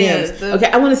Hidden Gems. Okay,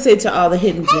 I want to say to all the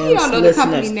Hidden Gems you don't know listeners, the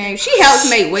company name? She helps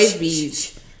make waist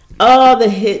beads. All the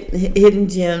Hidden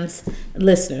Gems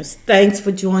listeners, thanks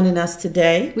for joining us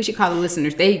today. We should call the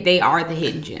listeners. They are the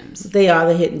Hidden Gems. They are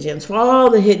the Hidden Gems. For all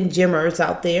the Hidden Gemmers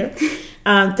out there,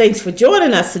 thanks for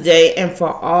joining us today. And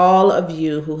for all of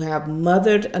you who have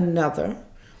mothered another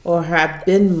or have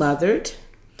been mothered,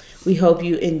 we hope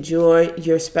you enjoy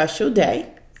your special day.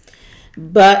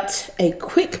 But a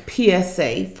quick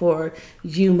PSA for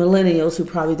you millennials who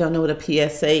probably don't know what a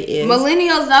PSA is.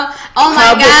 Millennials don't. Oh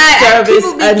my God.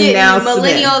 People be getting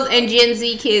millennials and Gen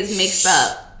Z kids mixed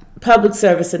up. Public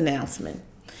service announcement.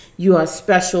 You are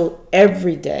special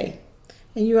every day.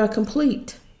 And you are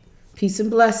complete. Peace and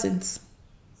blessings.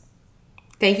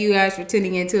 Thank you guys for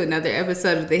tuning in to another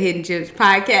episode of the Hidden Gems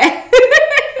podcast.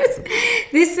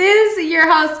 This is your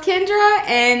host, Kendra,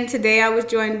 and today I was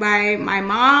joined by my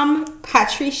mom,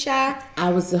 Patricia. I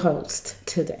was the host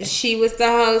today. She was the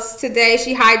host today.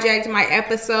 She hijacked my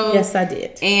episode. Yes, I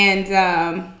did. And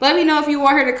let me know if you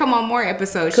want her to come on more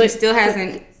episodes. She still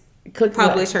hasn't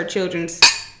published her children's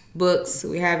books.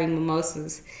 We're having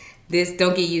mimosas.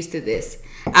 Don't get used to this.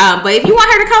 But if you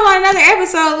want her to come on another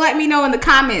episode, let me know in the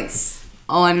comments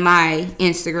on my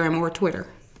Instagram or Twitter.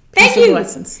 Thank you. Peace and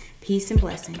blessings. Peace and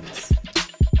blessings.